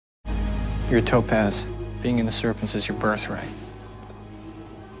You're a topaz. Being in the serpents is your birthright.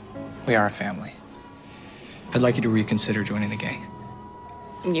 We are a family. I'd like you to reconsider joining the gang.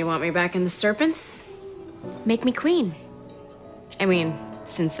 You want me back in the serpents? Make me queen. I mean,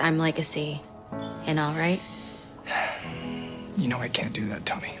 since I'm legacy and all, right? You know I can't do that,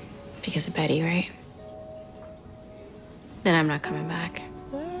 Toni. Because of Betty, right? Then I'm not coming back.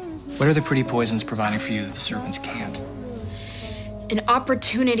 What are the pretty poisons providing for you that the serpents can't? An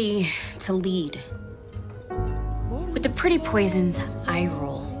opportunity to lead. With the pretty poisons, I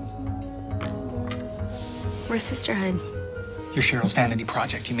rule. We're a sisterhood. You're Cheryl's vanity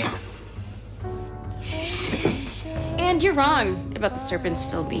project, you mean? And you're wrong about the serpents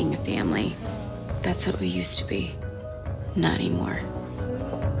still being a family. That's what we used to be. Not anymore.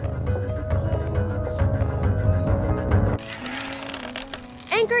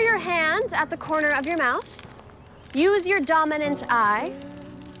 Anchor your hand at the corner of your mouth. Use your dominant eye.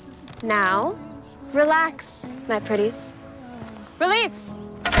 Now, relax, my pretties. Release.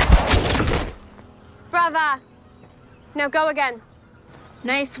 Brava. Now go again.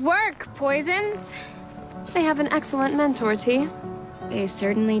 Nice work, poisons. They have an excellent mentor, T. They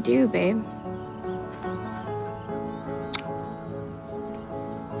certainly do, babe.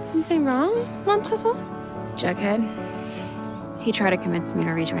 Something wrong, Montresor? Jughead. He tried to convince me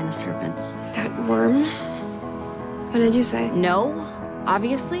to rejoin the serpents. That worm? What did you say? No,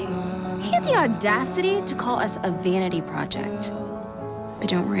 obviously. He had the audacity to call us a vanity project. But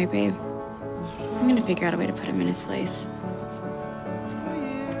don't worry, babe. I'm gonna figure out a way to put him in his place.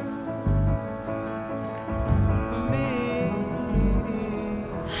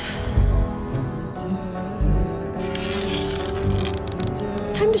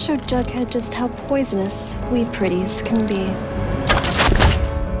 Time to show Jughead just how poisonous we pretties can be.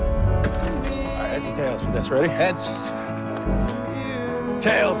 All right, heads or tails for this. Ready? Heads.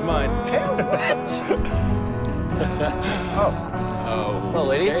 Tails, mine. Tails what? Oh. Hello,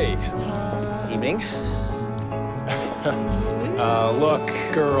 ladies. Hey. Evening. Look,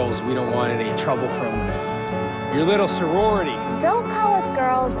 girls, we don't want any trouble from your little sorority. Don't call us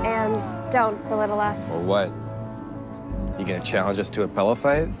girls and don't belittle us. Or what? You gonna challenge us to a pillow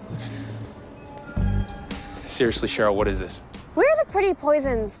fight? Seriously, Cheryl, what is this? We're the Pretty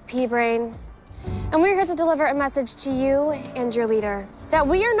Poisons, P-Brain. And we're here to deliver a message to you and your leader that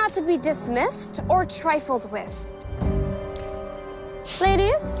we are not to be dismissed or trifled with.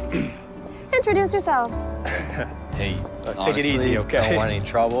 Ladies, introduce yourselves. Hey, take it easy, okay? Don't want any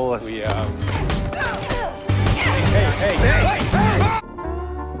trouble. If... We, Hey!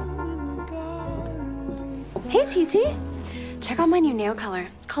 Hey, TT. Check out my new nail color.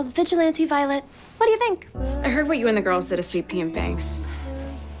 It's called Vigilante Violet. What do you think? I heard what you and the girls did to Sweet Pea and Banks.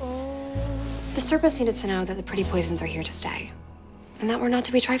 The Serpents needed to know that the Pretty Poisons are here to stay. And that we're not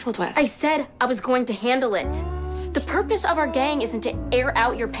to be trifled with. I said I was going to handle it. The purpose of our gang isn't to air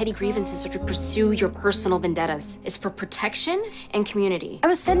out your petty grievances or to pursue your personal vendettas. It's for protection and community. I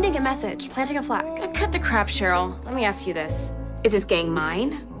was sending a message, planting a flag. Cut the crap, Cheryl. Let me ask you this. Is this gang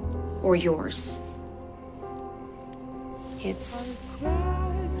mine or yours? It's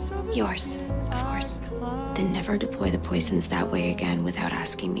yours, of course. Then never deploy the poisons that way again without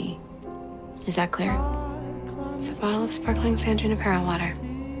asking me. Is that clear? It's a bottle of sparkling San Junipero water.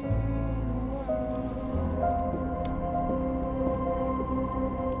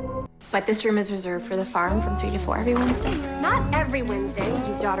 But this room is reserved for the farm from 3 to 4 every Wednesday. Not every Wednesday,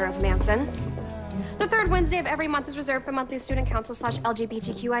 you daughter of Manson. The third Wednesday of every month is reserved for monthly student council /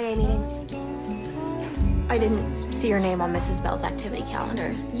 LGBTQIA meetings. I didn't see your name on Mrs. Bell's activity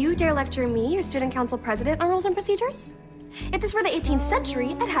calendar. You dare lecture me, your student council president, on rules and procedures? If this were the 18th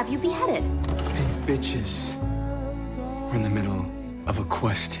century, I'd have you beheaded. Hey, bitches. We're in the middle of a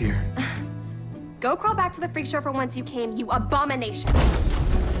quest here. Go crawl back to the freak show from whence you came, you abomination.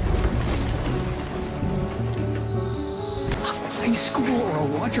 High school or a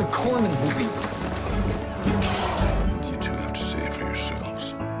Roger Corman movie. What do you two have to say for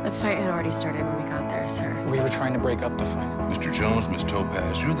yourselves? The fight had already started when we got there, sir. We were trying to break up the fight. Mr. Jones, Miss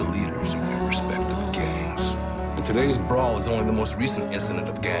Topaz, you're the leaders of your respective gangs. And today's brawl is only the most recent incident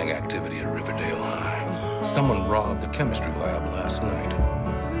of gang activity at Riverdale High. Someone robbed the chemistry lab last night.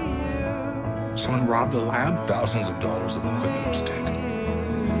 Someone robbed the lab? Thousands of dollars of equipment was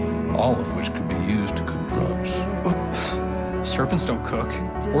taken, all of which could be used to cook drugs. Serpents don't cook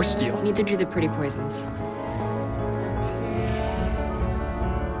or steal. Neither do the Pretty Poisons.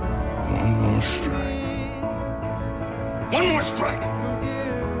 One more strike. One more strike!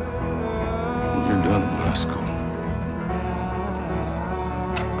 And you're done in high school.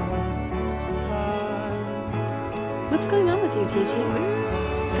 What's going on with you, TG?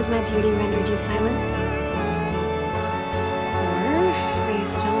 Has my beauty rendered you silent? Or are you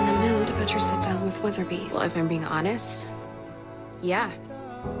still in the mood about your sit-down with Weatherby? Well, if I'm being honest, yeah.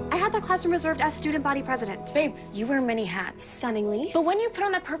 I had that classroom reserved as student body president. Babe, you wear many hats. Stunningly. But when you put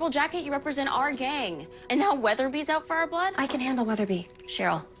on that purple jacket, you represent our gang. And now Weatherby's out for our blood? I can handle Weatherby.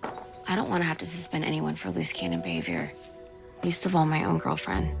 Cheryl, I don't want to have to suspend anyone for loose cannon behavior. Least of all my own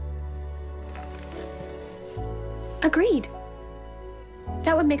girlfriend. Agreed.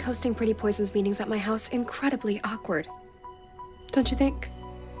 That would make hosting Pretty Poison's meetings at my house incredibly awkward. Don't you think?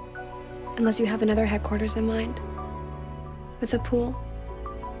 Unless you have another headquarters in mind. With a pool.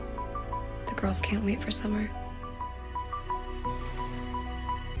 The girls can't wait for summer.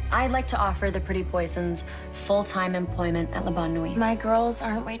 I'd like to offer the Pretty Poisons full-time employment at Le Bon Nuit. My girls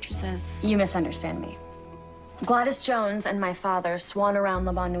aren't waitresses. You misunderstand me. Gladys Jones and my father swan around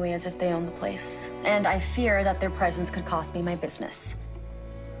Le Bon Nuit as if they own the place, and I fear that their presence could cost me my business,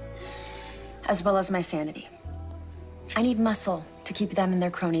 as well as my sanity. I need muscle to keep them and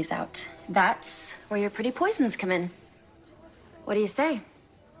their cronies out. That's where your Pretty Poisons come in. What do you say?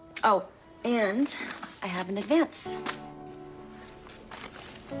 Oh, and I have an advance.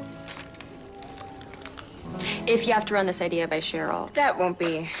 If you have to run this idea by Cheryl. That won't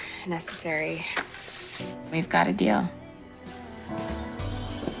be necessary. We've got a deal.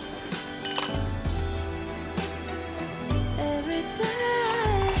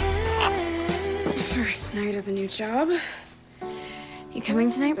 First night of the new job. You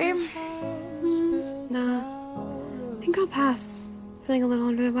coming tonight, babe? Nah. I think I'll pass. Feeling a little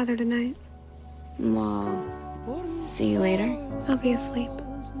under the weather tonight. Well, see you later. I'll be asleep.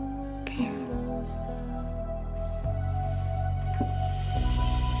 Okay.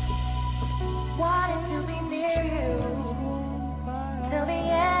 Wanted to be near you till the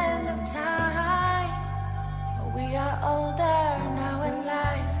end of time. We are older now and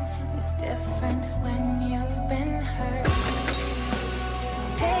life is different when you've been hurt.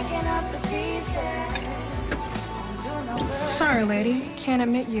 Picking up the pieces. Sorry, lady. Can't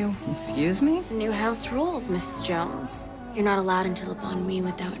admit you. Excuse me? New house rules, Mrs. Jones. You're not allowed into Le Bon Nuit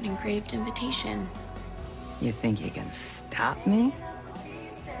without an engraved invitation. You think you can stop me?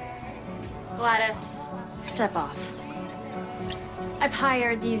 Gladys, step off. I've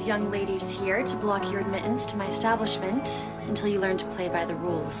hired these young ladies here to block your admittance to my establishment until you learn to play by the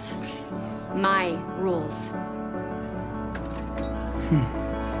rules. My rules.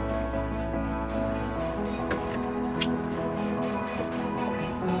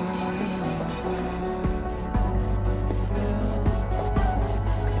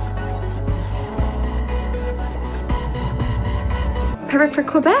 Perfect for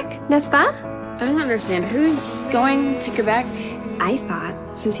Quebec, n'est-ce pas? I don't understand. Who's going to Quebec? I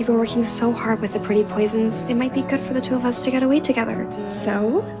thought, since you've been working so hard with the Pretty Poisons, it might be good for the two of us to get away together.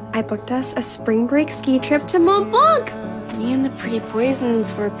 So, I booked us a spring break ski trip to Mont Blanc. Me and the Pretty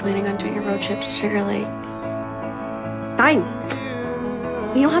Poisons were planning on doing a road trip to Sugar Lake. Fine.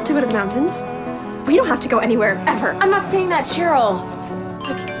 We don't have to go to the mountains. We don't have to go anywhere, ever. I'm not saying that, Cheryl.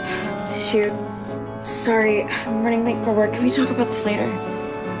 Shoot. Sorry, I'm running late for work. Can we talk about this later?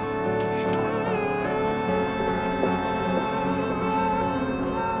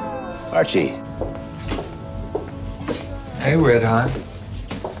 Archie. Hey, Red Hot.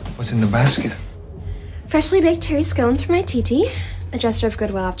 What's in the basket? Freshly baked cherry scones for my TT. A gesture of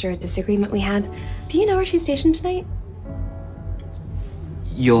goodwill after a disagreement we had. Do you know where she's stationed tonight?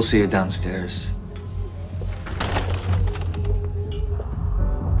 You'll see her downstairs.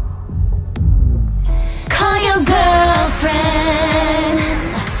 Call your girlfriend.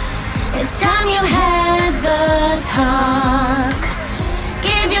 It's time you had the talk.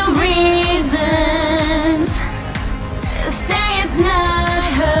 Give your reasons. Say it's not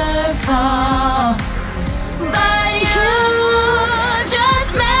her fault. But you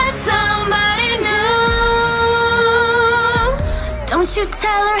just met somebody new. Don't you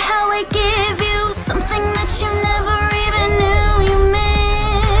tell her how I give you something that you never even knew you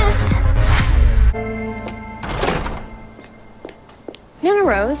missed. Nana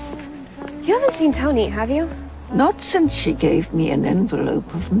Rose, you haven't seen Toni, have you? Not since she gave me an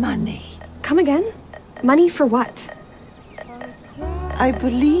envelope of money. Come again? Money for what? I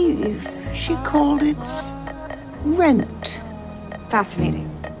believe she called it rent. Fascinating.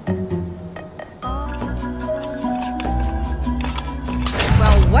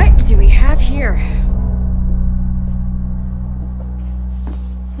 Well, what do we have here?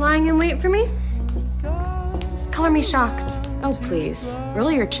 Lying in wait for me? Color me shocked. Oh, please.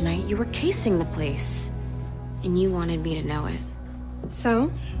 Earlier tonight, you were casing the place. And you wanted me to know it.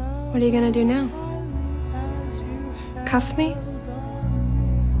 So, what are you gonna do now? Cuff me?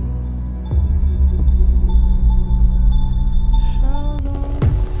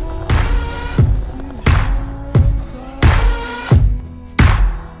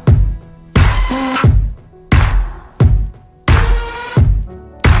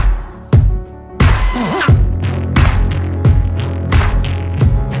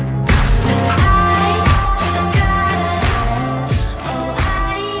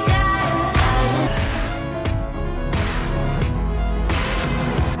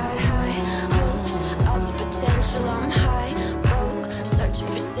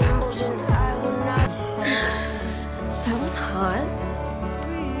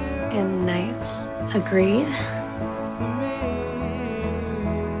 Agreed.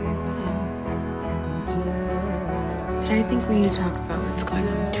 But I think we need to talk about what's going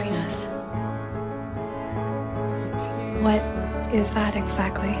on between us. What is that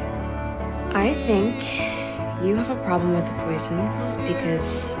exactly? I think you have a problem with the poisons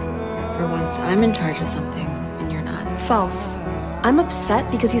because, for once, I'm in charge of something and you're not. False. I'm upset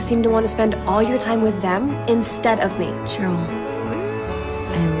because you seem to want to spend all your time with them instead of me. Cheryl,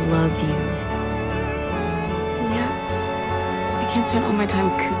 I love you. Yeah. I can't spend all my time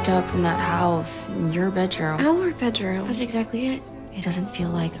cooped up in that house, in your bedroom. Our bedroom. That's exactly it. It doesn't feel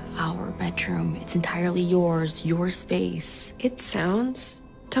like our bedroom. It's entirely yours, your space. It sounds,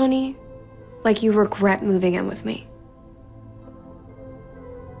 Toni, like you regret moving in with me.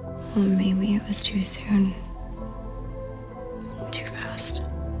 Well, maybe it was too soon. Too fast.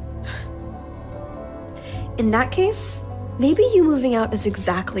 In that case, maybe you moving out is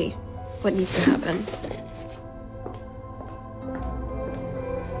exactly what needs to happen.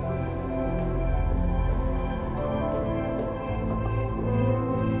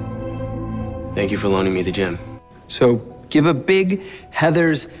 Thank you for loaning me the gym. So give a big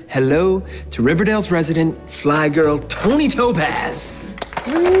Heather's hello to Riverdale's resident fly girl, Choni Topaz.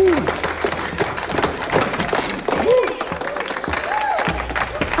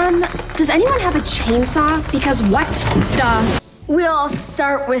 Does anyone have a chainsaw? Because what the? We'll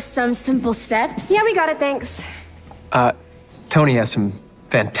start with some simple steps. Yeah, we got it, thanks. Toni has some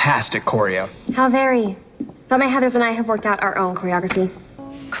fantastic choreo. How very. But my Heathers and I have worked out our own choreography.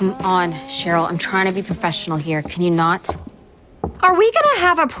 Come on, Cheryl. I'm trying to be professional here. Can you not? Are we gonna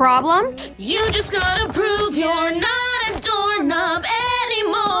have a problem? You just gotta prove you're not a doorknob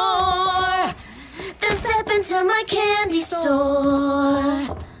anymore. Then step into my candy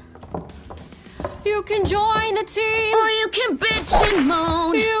store. You can join the team, or you can bitch and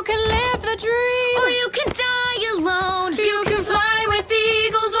moan. You can live the dream, or you can die alone. You can fly with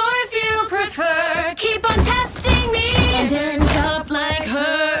eagles, or if you prefer, keep on testing me and end up like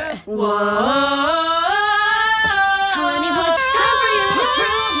her. Whoa.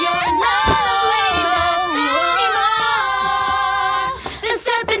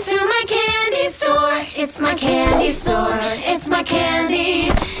 It's my candy store, it's my candy,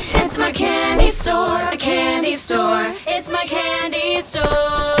 it's my candy store, a candy store, it's my candy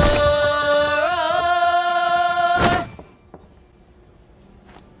store.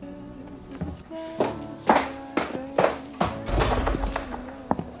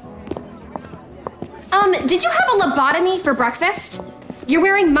 Did you have a lobotomy for breakfast? You're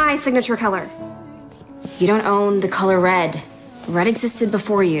wearing my signature color. You don't own the color red. Red existed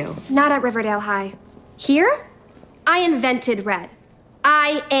before you. Not at Riverdale High. Here, I invented red.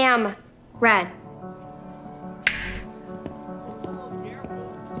 I am red.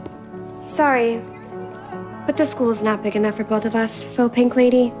 Sorry, but the school's not big enough for both of us, faux pink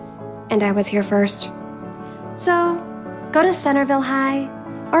lady, and I was here first. So, go to Centerville High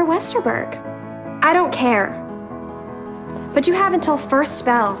or Westerberg. I don't care. But you have until first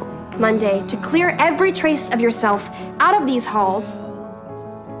bell, Monday, to clear every trace of yourself out of these halls.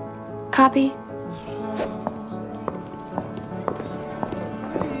 Copy?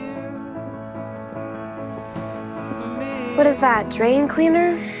 What is that, drain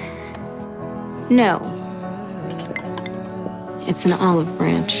cleaner? No. It's an olive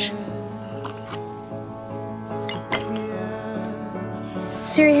branch.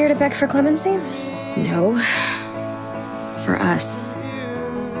 So you're here to beg for clemency? No. For us.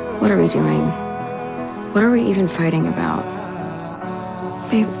 What are we doing? What are we even fighting about?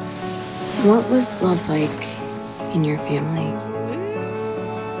 Babe, what was love like in your family?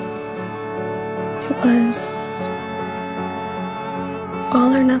 It was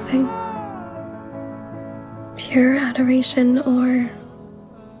all or nothing. Pure adoration or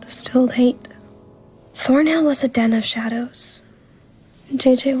distilled hate. Thornhill was a den of shadows.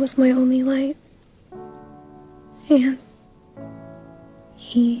 JJ was my only light. And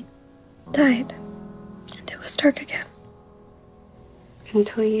he died. And it was dark again.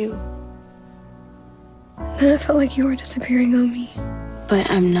 Until you. Then it felt like you were disappearing on me. But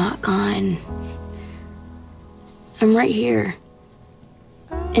I'm not gone. I'm right here.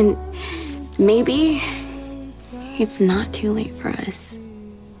 And maybe it's not too late for us.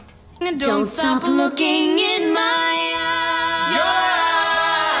 Don't stop looking in my eyes.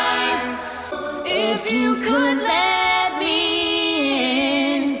 If you could let me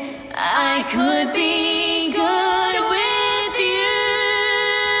in, I could be good with you.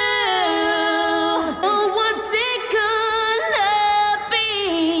 Oh, what's it gonna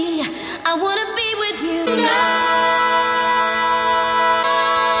be? I wanna be with you now.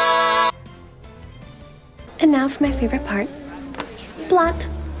 now for my favorite part. Blot.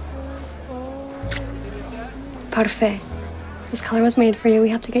 Parfait. This color was made for you. We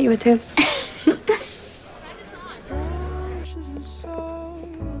have to get you a tube.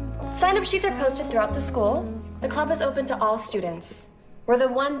 Sign-up sheets are posted throughout the school. The club is open to all students. Where the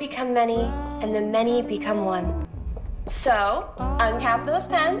one become many, and the many become one. So, uncap those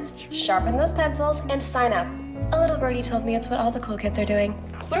pens, sharpen those pencils, and sign up. A little birdie told me it's what all the cool kids are doing.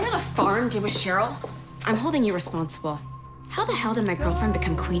 Whatever the farm did with Cheryl, I'm holding you responsible. How the hell did my girlfriend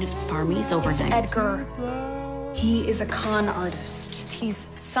become queen of the farmies overnight? It's Edgar. He is a con artist. He's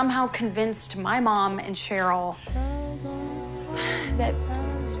somehow convinced my mom and Cheryl that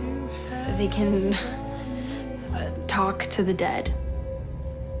they can talk to the dead.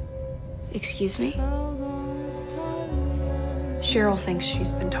 Excuse me? Cheryl thinks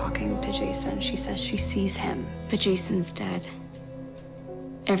she's been talking to Jason. She says she sees him. But Jason's dead.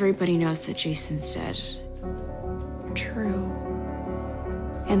 Everybody knows that Jason's dead. True.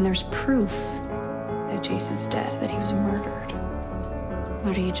 And there's proof that Jason's dead, that he was murdered.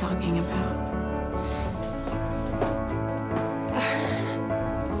 What are you talking about?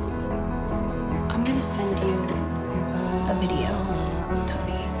 I'm gonna send you a video,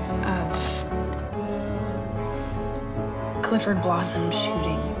 Tony, of Clifford Blossom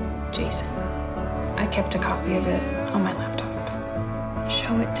shooting Jason. I kept a copy of it on my laptop.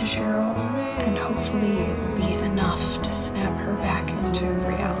 Show it to Cheryl, and hopefully it will be enough to snap her back into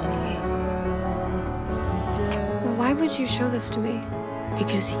reality. Why would you show this to me?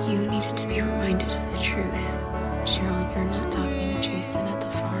 Because you needed to be reminded of the truth. Cheryl, you're not talking to Jason at the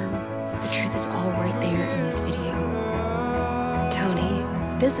farm. The truth is all right there in this video. Tony,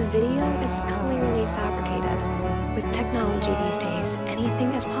 this video is clearly fabricated. With technology these days,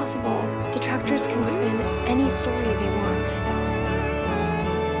 anything is possible. Detractors can spin any story they want.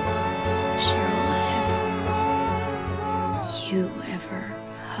 Cheryl, have you ever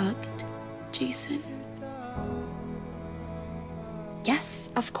hugged Jason? Yes,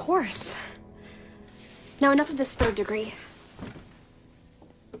 of course. Now enough of this third degree.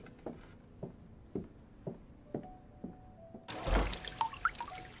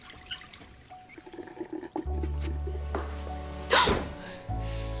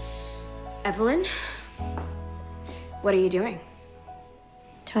 Evelyn? What are you doing?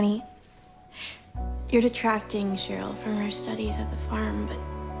 Tony, you're detracting Cheryl from her studies at the farm, but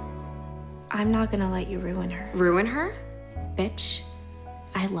I'm not gonna let you ruin her. Ruin her? Bitch,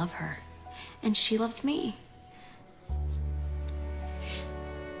 I love her. And she loves me.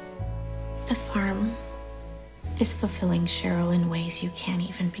 The farm is fulfilling Cheryl in ways you can't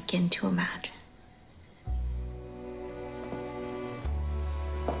even begin to imagine.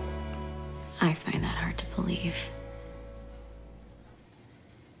 I find that hard to believe.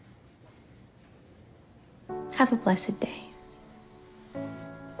 Have a blessed day.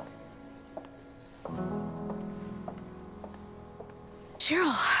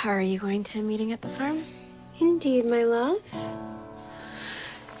 Cheryl, are you going to a meeting at the farm? Indeed, my love.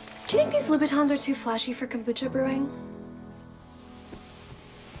 Do you think these Louboutins are too flashy for kombucha brewing?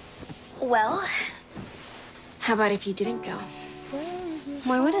 Well, how about if you didn't go?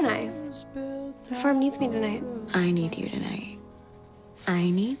 Why wouldn't I? The farm needs me tonight. I need you tonight. I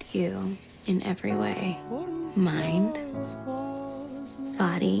need you in every way. Mind,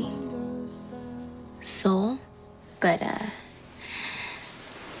 body, soul, but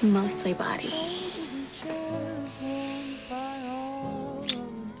mostly body.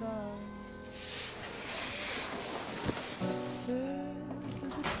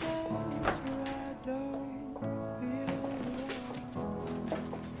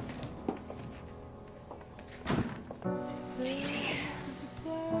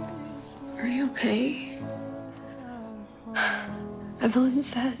 Are you okay? Evelyn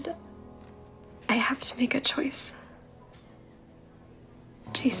said I have to make a choice.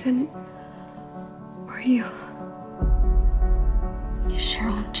 Jason or you.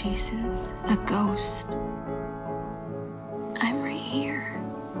 Cheryl, Jason's a ghost. I'm right here.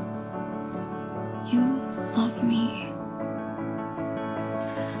 You love me.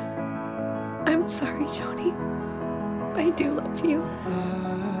 I'm sorry, Choni. I do love you.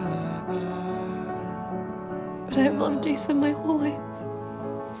 But I've loved Jason my whole life.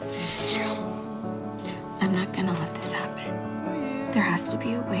 Cheryl, I'm not gonna let this happen. There has to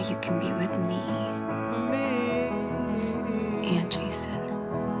be a way you can be with me and Jason.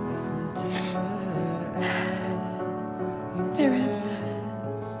 There is.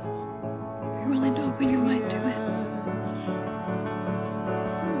 You're willing to open your mind to it.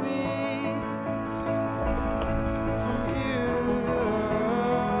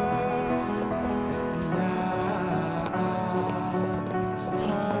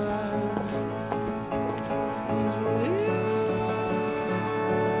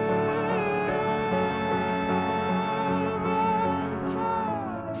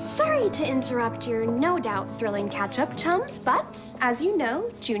 to interrupt your no doubt thrilling catch-up, chums, but as you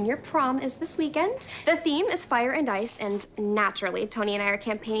know, junior prom is this weekend. The theme is fire and ice, and naturally, Toni and I are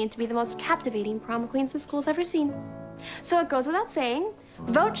campaigning to be the most captivating prom queens the school's ever seen. So it goes without saying,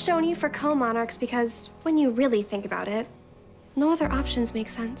 vote Choni for co-monarchs because when you really think about it, no other options make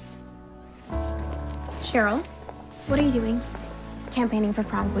sense. Cheryl, what are you doing? Campaigning for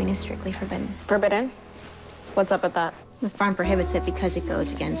prom queen is strictly forbidden. Forbidden? What's up with that? The farm prohibits it because it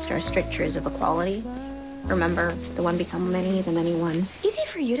goes against our strictures of equality. Remember, the one become many, the many one. Easy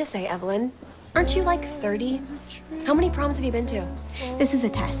for you to say, Evelyn. Aren't you like 30? How many proms have you been to? This is a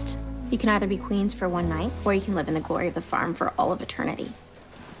test. You can either be queens for one night, or you can live in the glory of the farm for all of eternity.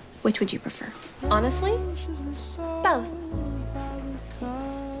 Which would you prefer? Honestly, both.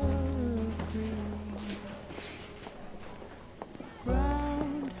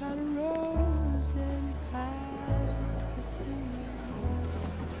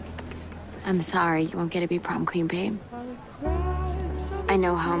 I'm sorry you won't get to be prom queen, babe. I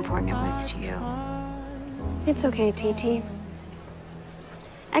know how important it was to you. It's okay, TT.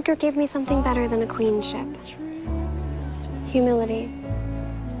 Edgar gave me something better than a queenship. Humility.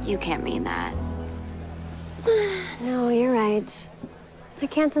 You can't mean that. No, you're right. I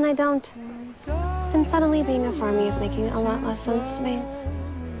can't and I don't. And suddenly being a farmie is making a lot less sense to me.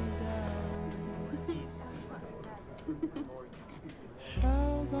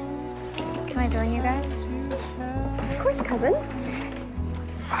 Can I join you guys? Of course, cousin.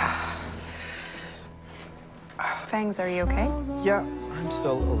 Fangs, are you okay? Yeah, I'm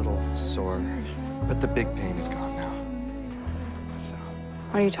still a little sore, but the big pain is gone now.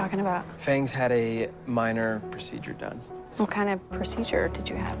 What are you talking about? Fangs had a minor procedure done. What kind of procedure did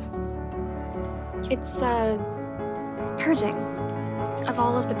you have? It's purging of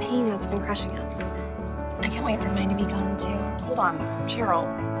all of the pain that's been crushing us. I can't wait for mine to be gone, too. Hold on, Cheryl.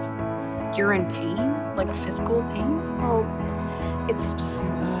 You're in pain? Like physical pain? Well, it's just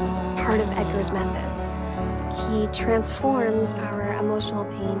part of Edgar's methods. He transforms our emotional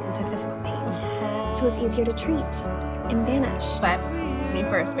pain into physical pain, so it's easier to treat and banish. But me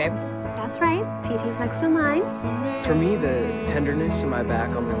first, babe. That's right. TT's next in line. For me, the tenderness in my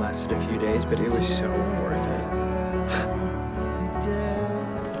back only lasted a few days, but it was so worth it.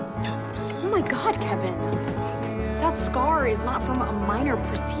 Oh my God, Kevin. That scar is not from a minor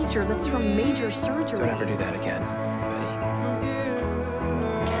procedure. That's from major surgery. Don't ever do that again, Betty.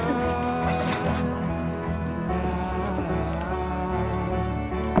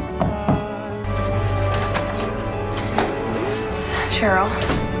 Cheryl,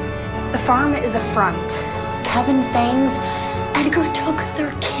 the farm is a front. Kevin, Fangs, Edgar took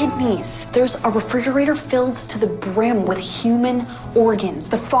their kidneys. There's a refrigerator filled to the brim with human organs.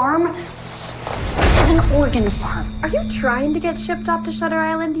 The farm is an organ farm. Are you trying to get shipped off to Shutter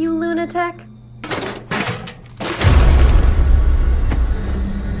Island, you lunatic?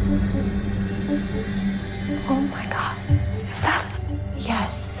 Oh my God, is that it?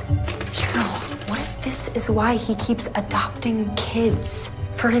 Yes. Cheryl, what if this is why he keeps adopting kids?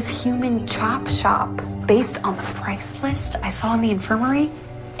 For his human chop shop. Based on the price list I saw in the infirmary,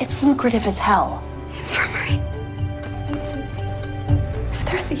 it's lucrative as hell. Infirmary? If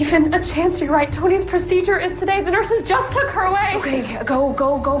there's even a chance you're right, Toni's procedure is today. The nurses just took her away. Okay, go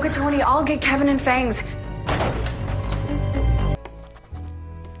get Choni. I'll get Kevin and Fangs.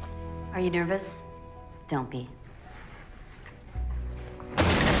 Are you nervous? Don't be.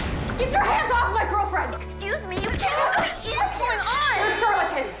 Get your hands off my girlfriend! Excuse me, you can't. What's going on? They're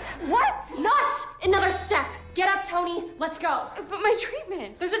charlatans. What? Not another step. Get up, Toni. Let's go. But my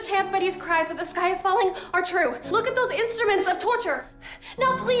treatment. There's a chance Betty's cries that the sky is falling are true. Look at those instruments of torture.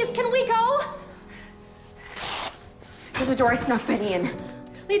 Now, please, can we go? There's a door I snuck Betty in.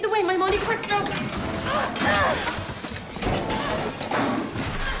 Lead the way, my Monte Cristo.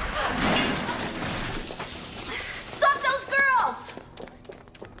 Stop those girls!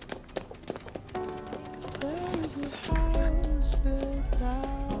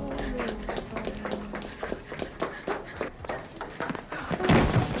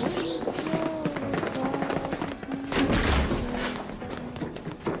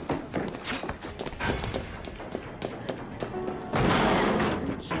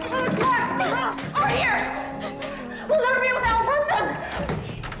 Over here!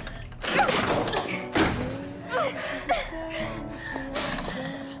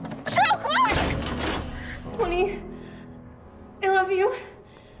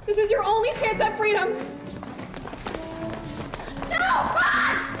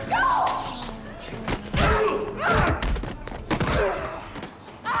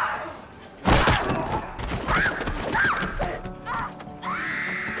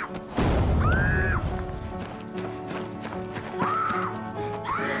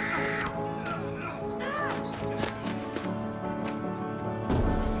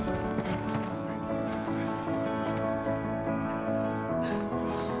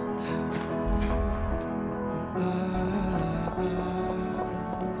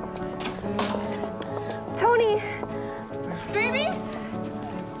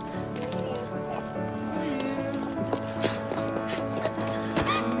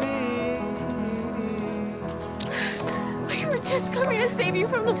 just coming to save you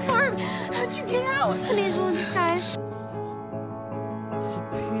from the farm. How'd you get out? An angel